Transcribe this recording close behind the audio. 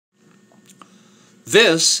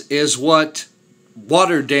This is what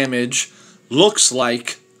water damage looks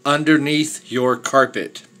like underneath your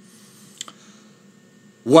carpet.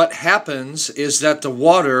 What happens is that the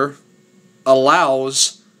water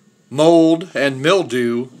allows mold and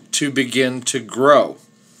mildew to begin to grow.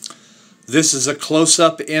 This is a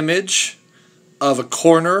close-up image of a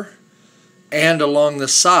corner and along the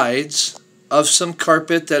sides of some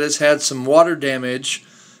carpet that has had some water damage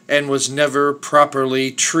and was never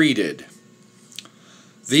properly treated.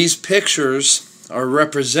 These pictures are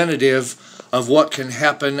representative of what can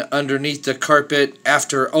happen underneath the carpet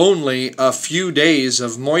after only a few days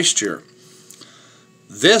of moisture.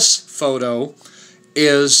 This photo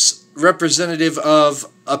is representative of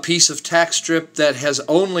a piece of tack strip that has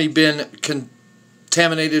only been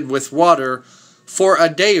contaminated with water for a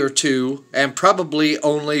day or two, and probably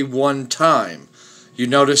only one time. You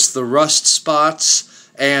notice the rust spots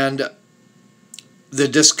and the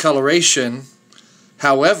discoloration.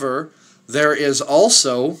 However, there is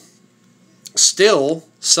also still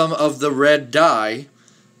some of the red dye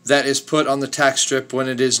that is put on the tack strip when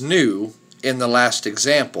it is new in the last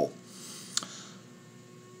example.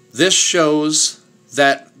 This shows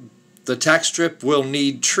that the tack strip will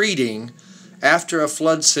need treating after a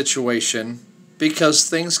flood situation because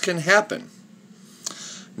things can happen.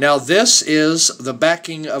 Now this is the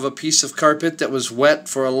backing of a piece of carpet that was wet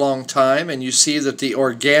for a long time, and you see that the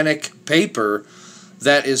organic paper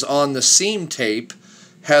that is on the seam tape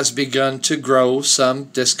has begun to grow some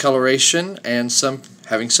discoloration and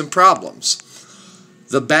having some problems.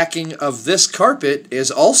 The backing of this carpet is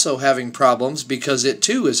also having problems because it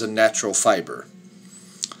too is a natural fiber.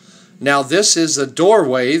 Now this is a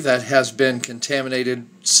doorway that has been contaminated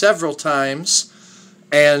several times,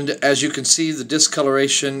 and as you can see, the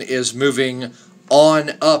discoloration is moving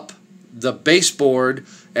on up the baseboard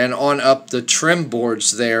and on up the trim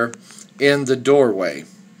boards there in the doorway.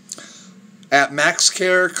 At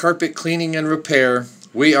MaxCare Carpet Cleaning and Repair,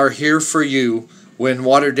 we are here for you when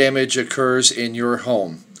water damage occurs in your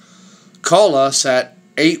home. Call us at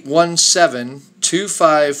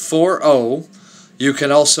 817-2540. You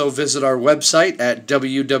can also visit our website at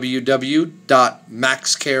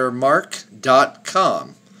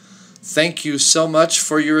www.maxcaremark.com. Thank you so much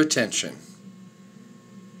for your attention.